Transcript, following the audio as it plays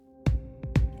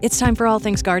It's time for All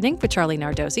Things Gardening with Charlie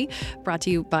Nardozzi, brought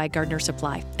to you by Gardener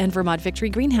Supply and Vermont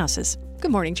Victory Greenhouses. Good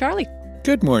morning, Charlie.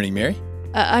 Good morning, Mary.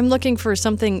 I'm looking for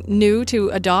something new to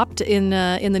adopt in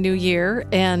the new year,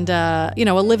 and a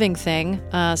living thing,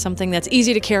 something that's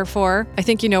easy to care for. I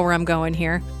think you know where I'm going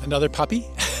here. Another puppy?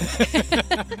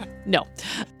 No.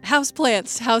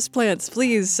 Houseplants,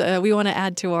 please. We want to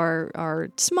add to our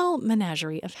small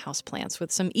menagerie of houseplants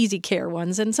with some easy care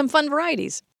ones and some fun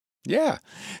varieties. Yeah.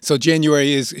 So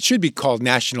January it should be called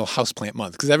National Houseplant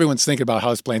Month because everyone's thinking about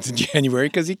houseplants in January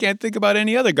because you can't think about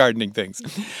any other gardening things.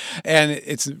 And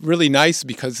it's really nice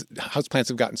because houseplants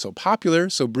have gotten so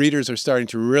popular, so breeders are starting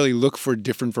to really look for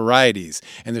different varieties.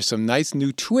 And there's some nice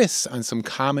new twists on some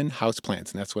common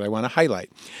houseplants, and that's what I want to highlight.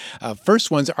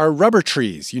 First ones are rubber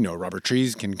trees. You know, rubber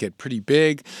trees can get pretty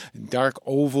big, dark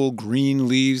oval green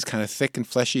leaves, kind of thick and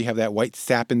fleshy, have that white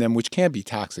sap in them, which can be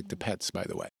toxic to pets, by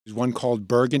the way. There's one called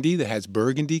burgundy that has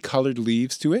burgundy-colored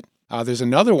leaves to it. There's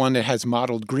another one that has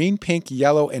mottled green, pink,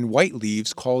 yellow, and white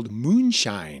leaves called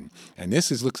moonshine. And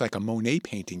this looks like a Monet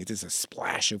painting. It is a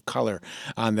splash of color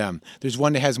on them. There's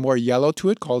one that has more yellow to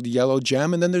it called yellow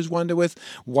gem. And then there's one with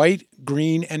white,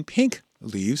 green, and pink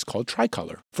leaves called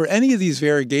tricolor. For any of these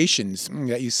variegations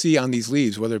that you see on these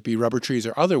leaves, whether it be rubber trees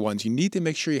or other ones, you need to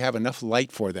make sure you have enough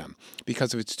light for them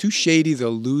because if it's too shady,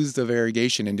 they'll lose the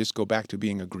variegation and just go back to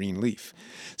being a green leaf.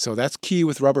 So that's key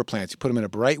with rubber plants. You put them in a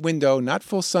bright window, not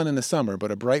full sun in the summer, but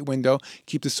a bright window,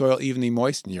 keep the soil evenly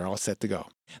moist, and you're all set to go.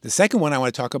 The second one I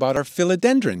want to talk about are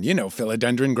philodendron. You know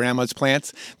philodendron, grandma's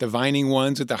plants, the vining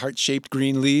ones with the heart-shaped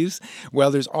green leaves.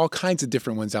 Well, there's all kinds of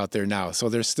different ones out there now. So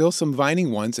there's still some vining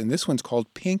ones, and this one's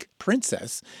called Pink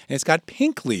Princess, and it's got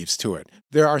pink leaves to it.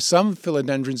 There are some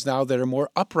philodendrons now that are more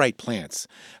upright plants.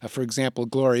 For example,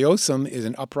 gloriosum is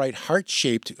an upright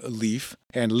heart-shaped leaf,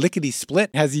 and lickety split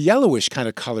has yellowish kind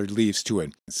of colored leaves to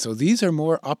it. So these are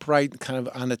more upright, kind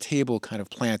of on the table kind of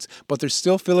plants, but they're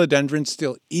still philodendrons,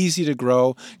 still easy to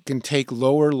grow, can take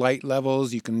lower light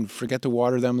levels. You can forget to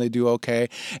water them, they do okay,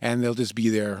 and they'll just be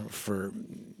there for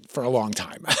a long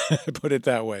time, put it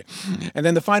that way. And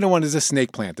then the final one is a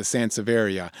snake plant, the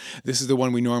Sansevieria. This is the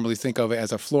one we normally think of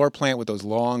as a floor plant with those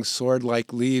long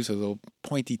sword-like leaves, a little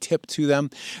pointy tip to them.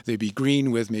 They'd be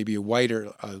green with maybe a white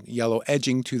or a yellow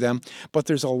edging to them. But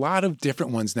there's a lot of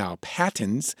different ones now.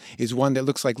 Patens is one that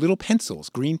looks like little pencils,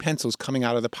 green pencils coming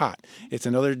out of the pot. It's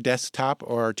another desktop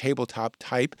or tabletop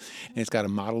type, and it's got a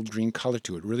mottled green color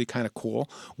to it. Really kind of cool.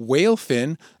 Whale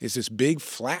fin is this big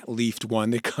flat-leafed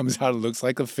one that comes out. It looks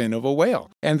like a fin of a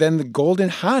whale. And then the golden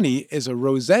honey is a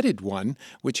rosetted one,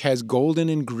 which has golden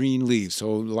and green leaves. So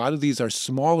a lot of these are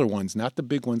smaller ones, not the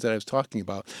big ones that I was talking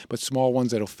about, but small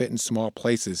ones that'll fit in small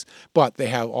places. But they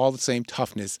have all the same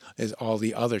toughness as all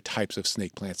the other types of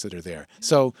snake plants that are there.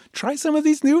 So try some of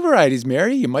these new varieties,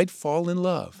 Mary. You might fall in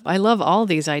love. I love all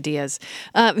these ideas.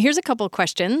 Here's a couple of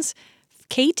questions.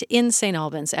 Kate in St.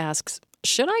 Albans asks,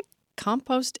 should I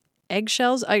compost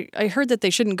eggshells? I heard that they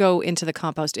shouldn't go into the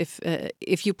compost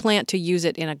if you plant to use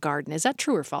it in a garden. Is that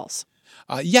true or false?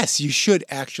 Yes, you should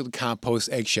actually compost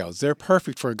eggshells. They're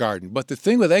perfect for a garden. But the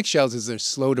thing with eggshells is they're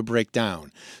slow to break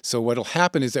down. So what'll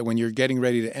happen is that when you're getting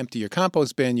ready to empty your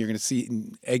compost bin, you're going to see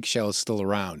eggshells still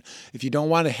around. If you don't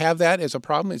want to have that as a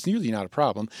problem, it's usually not a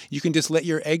problem. You can just let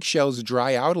your eggshells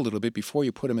dry out a little bit before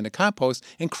you put them in the compost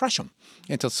and crush them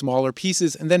into smaller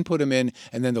pieces and then put them in,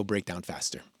 and then they'll break down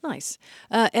faster. Nice.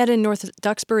 Ed in North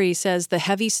Duxbury says the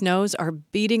heavy snows are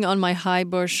beating on my high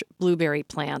bush blueberry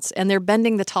plants, and they're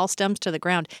bending the tall stems to the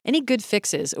ground. Any good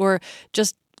fixes, or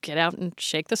just get out and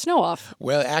shake the snow off?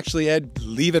 Well, actually, Ed,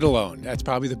 leave it alone. That's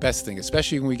probably the best thing,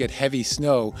 especially when we get heavy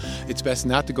snow. It's best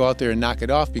not to go out there and knock it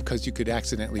off because you could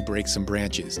accidentally break some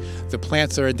branches. The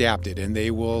plants are adapted, and they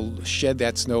will shed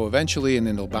that snow eventually, and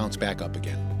then they'll bounce back up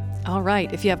again. All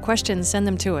right. If you have questions, send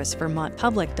them to us.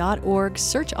 VermontPublic.org.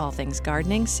 Search All Things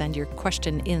Gardening. Send your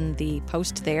question in the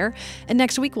post there. And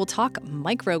next week, we'll talk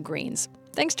microgreens.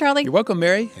 Thanks, Charlie. You're welcome,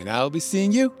 Mary. And I'll be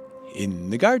seeing you in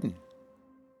the garden.